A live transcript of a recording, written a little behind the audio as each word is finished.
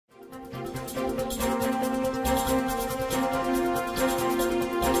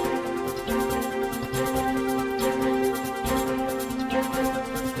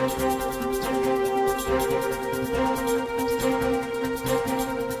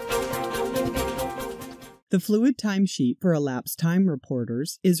The fluid timesheet for elapsed time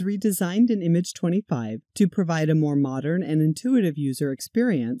reporters is redesigned in Image 25 to provide a more modern and intuitive user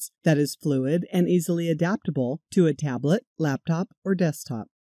experience that is fluid and easily adaptable to a tablet, laptop, or desktop.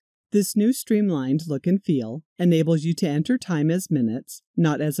 This new streamlined look and feel enables you to enter time as minutes,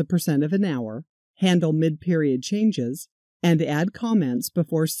 not as a % of an hour, handle mid-period changes, and add comments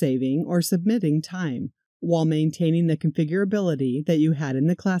before saving or submitting time, while maintaining the configurability that you had in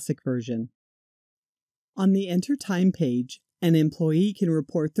the classic version. On the Enter Time page, an employee can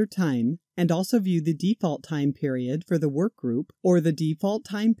report their time and also view the default time period for the work group or the default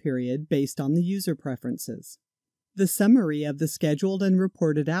time period based on the user preferences. The summary of the scheduled and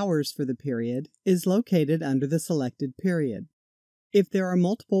reported hours for the period is located under the selected period. If there are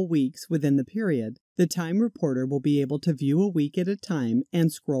multiple weeks within the period, the time reporter will be able to view a week at a time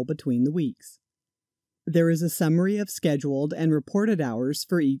and scroll between the weeks. There is a summary of scheduled and reported hours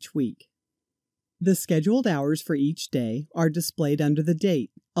for each week. The scheduled hours for each day are displayed under the date,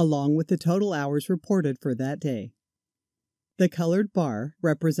 along with the total hours reported for that day. The colored bar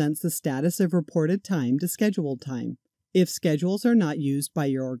represents the status of reported time to scheduled time. If schedules are not used by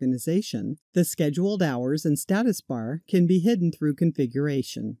your organization, the scheduled hours and status bar can be hidden through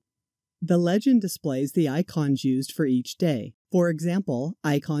configuration. The legend displays the icons used for each day, for example,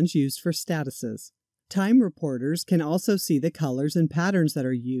 icons used for statuses. Time reporters can also see the colors and patterns that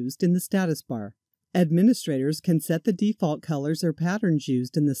are used in the status bar. Administrators can set the default colors or patterns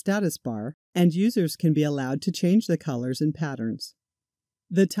used in the status bar, and users can be allowed to change the colors and patterns.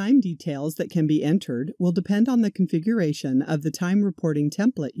 The time details that can be entered will depend on the configuration of the time reporting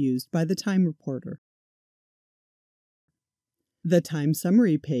template used by the time reporter. The Time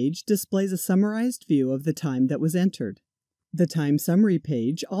Summary page displays a summarized view of the time that was entered. The Time Summary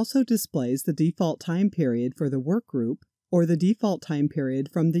page also displays the default time period for the work group or the default time period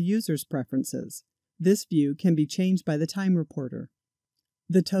from the user's preferences. This view can be changed by the time reporter.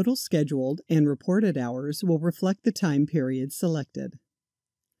 The total scheduled and reported hours will reflect the time period selected.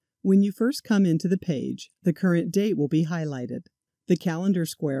 When you first come into the page, the current date will be highlighted. The calendar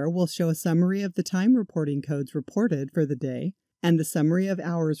square will show a summary of the time reporting codes reported for the day and the summary of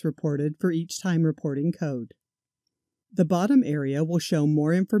hours reported for each time reporting code. The bottom area will show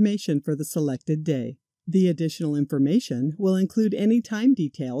more information for the selected day. The additional information will include any time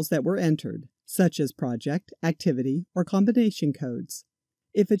details that were entered, such as project, activity, or combination codes.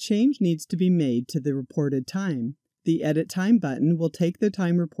 If a change needs to be made to the reported time, the Edit Time button will take the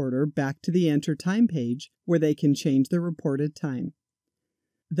time reporter back to the Enter Time page where they can change the reported time.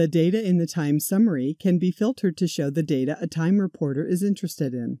 The data in the time summary can be filtered to show the data a time reporter is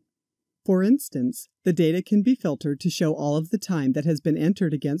interested in. For instance, the data can be filtered to show all of the time that has been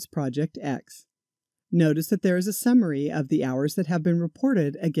entered against Project X. Notice that there is a summary of the hours that have been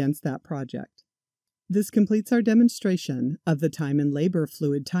reported against that project. This completes our demonstration of the Time and Labor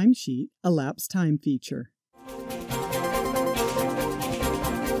Fluid Timesheet Elapsed Time feature.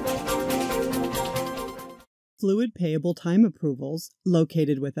 Fluid Payable Time Approvals,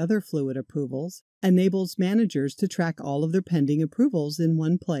 located with other Fluid Approvals, enables managers to track all of their pending approvals in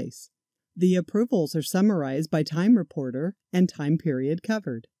one place. The approvals are summarized by time reporter and time period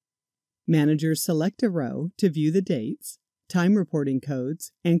covered. Managers select a row to view the dates, time reporting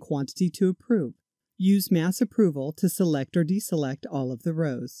codes, and quantity to approve. Use Mass Approval to select or deselect all of the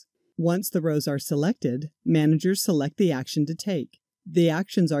rows. Once the rows are selected, managers select the action to take. The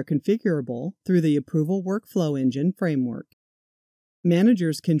actions are configurable through the Approval Workflow Engine framework.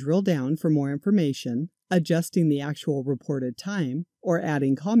 Managers can drill down for more information, adjusting the actual reported time, or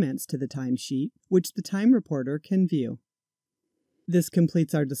adding comments to the timesheet, which the time reporter can view. This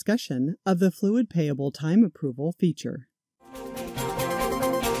completes our discussion of the Fluid Payable Time Approval feature.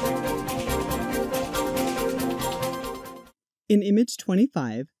 In Image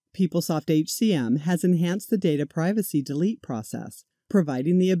 25, PeopleSoft HCM has enhanced the data privacy delete process,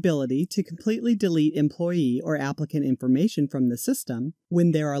 providing the ability to completely delete employee or applicant information from the system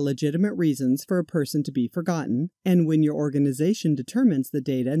when there are legitimate reasons for a person to be forgotten and when your organization determines the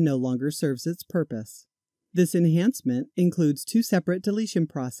data no longer serves its purpose. This enhancement includes two separate deletion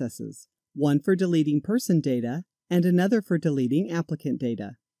processes, one for deleting person data and another for deleting applicant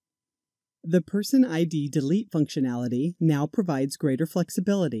data. The Person ID Delete functionality now provides greater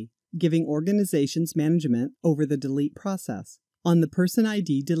flexibility, giving organizations management over the delete process. On the Person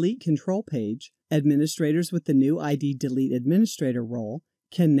ID Delete control page, administrators with the new ID Delete Administrator role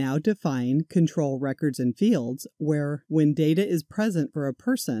can now define control records and fields where, when data is present for a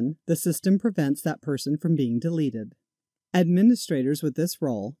person, the system prevents that person from being deleted. Administrators with this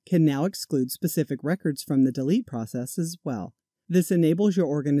role can now exclude specific records from the delete process as well. This enables your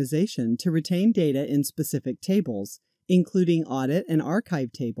organization to retain data in specific tables, including audit and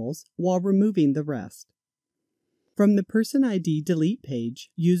archive tables, while removing the rest. From the Person ID Delete page,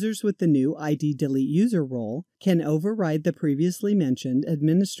 users with the new ID Delete User role can override the previously mentioned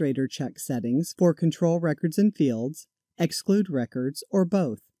administrator check settings for control records and fields, exclude records, or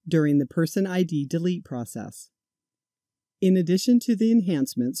both during the Person ID Delete process. In addition to the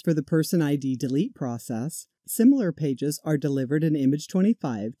enhancements for the Person ID Delete process, similar pages are delivered in Image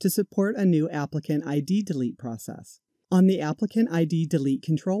 25 to support a new Applicant ID Delete process. On the Applicant ID Delete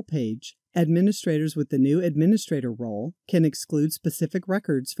control page, administrators with the new administrator role can exclude specific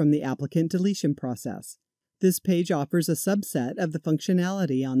records from the applicant deletion process. This page offers a subset of the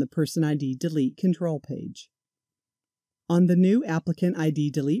functionality on the Person ID Delete control page. On the new Applicant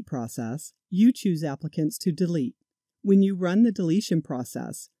ID Delete process, you choose applicants to delete. When you run the deletion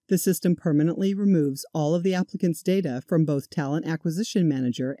process, the system permanently removes all of the applicant's data from both Talent Acquisition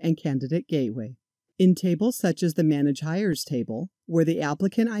Manager and Candidate Gateway. In tables such as the Manage Hires table, where the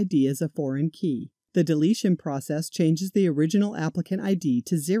applicant ID is a foreign key, the deletion process changes the original applicant ID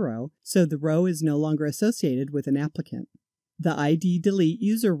to 0, so the row is no longer associated with an applicant. The ID Delete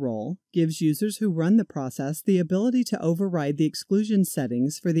User role gives users who run the process the ability to override the exclusion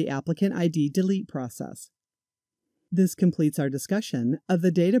settings for the Applicant ID Delete process. This completes our discussion of the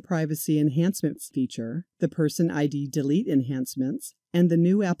Data Privacy Enhancements feature, the Person ID Delete enhancements, and the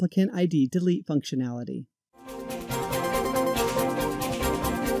new Applicant ID Delete functionality.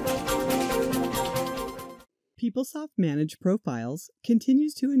 PeopleSoft Manage Profiles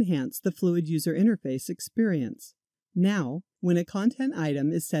continues to enhance the fluid user interface experience. Now, when a content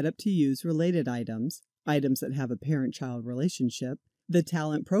item is set up to use related items that have a parent-child relationship, the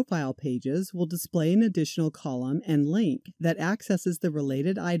talent profile pages will display an additional column and link that accesses the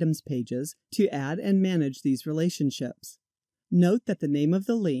related items pages to add and manage these relationships. Note that the name of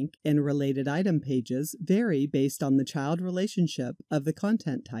the link and related item pages vary based on the child relationship of the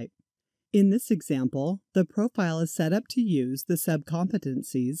content type. In this example, the profile is set up to use the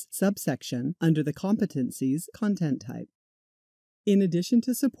Subcompetencies subsection under the Competencies content type. In addition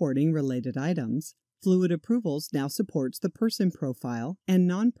to supporting related items, Fluid Approvals now supports the person profile and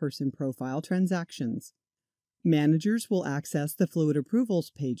non-person profile transactions. Managers will access the Fluid Approvals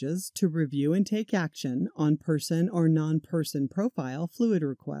pages to review and take action on person or non-person profile Fluid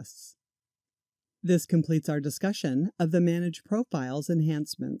requests. This completes our discussion of the Manage Profiles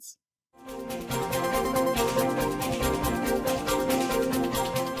enhancements.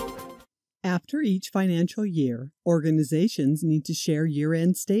 After each financial year, organizations need to share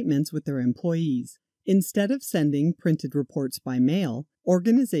year-end statements with their employees. Instead of sending printed reports by mail,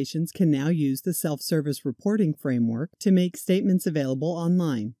 organizations can now use the self-service reporting framework to make statements available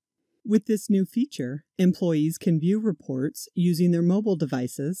online. With this new feature, employees can view reports using their mobile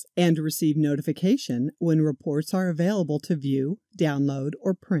devices and receive notification when reports are available to view, download,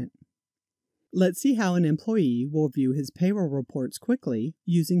 or print. Let's see how an employee will view his payroll reports quickly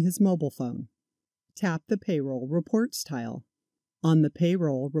using his mobile phone. Tap the Payroll Reports tile. On the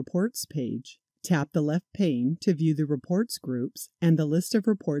Payroll Reports page, tap the left pane to view the reports groups and the list of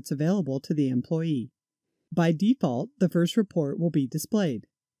reports available to the employee. By default, the first report will be displayed.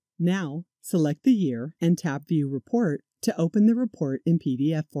 Now, select the year and tap View Report to open the report in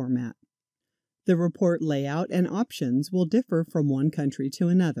PDF format. The report layout and options will differ from one country to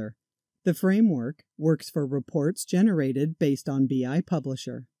another. The framework works for reports generated based on BI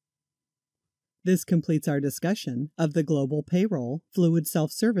Publisher. This completes our discussion of the Global Payroll Fluid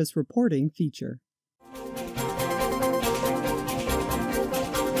Self-Service Reporting feature.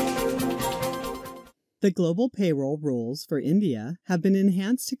 The Global Payroll rules for India have been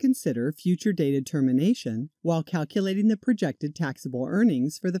enhanced to consider future date determination while calculating the projected taxable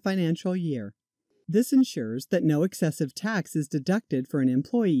earnings for the financial year. This ensures that no excessive tax is deducted for an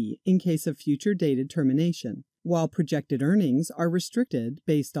employee in case of future dated termination, while projected earnings are restricted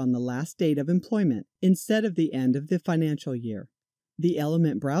based on the last date of employment instead of the end of the financial year. The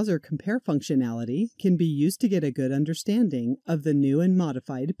Element Browser Compare functionality can be used to get a good understanding of the new and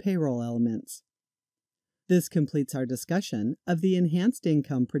modified payroll elements. This completes our discussion of the Enhanced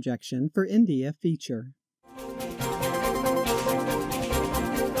Income Projection for India feature.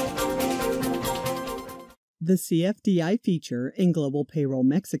 The CFDI feature in Global Payroll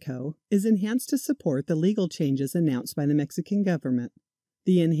Mexico is enhanced to support the legal changes announced by the Mexican government.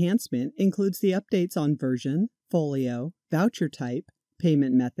 The enhancement includes the updates on version, folio, voucher type,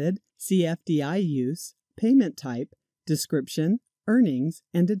 payment method, CFDI use, payment type, description, earnings,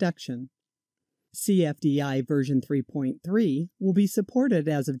 and deduction. CFDI version 3.3 will be supported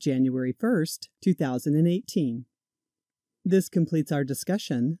as of January 1, 2018. This completes our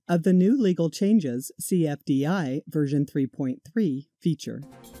discussion of the new legal changes CFDI version 3.3 feature.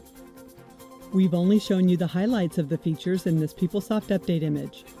 We've only shown you the highlights of the features in this PeopleSoft Update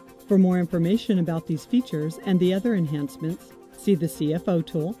Image. For more information about these features and the other enhancements, see the CFO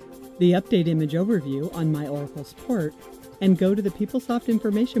tool, the Update Image overview on My Oracle Support, and go to the PeopleSoft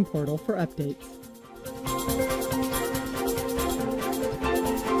Information Portal for updates.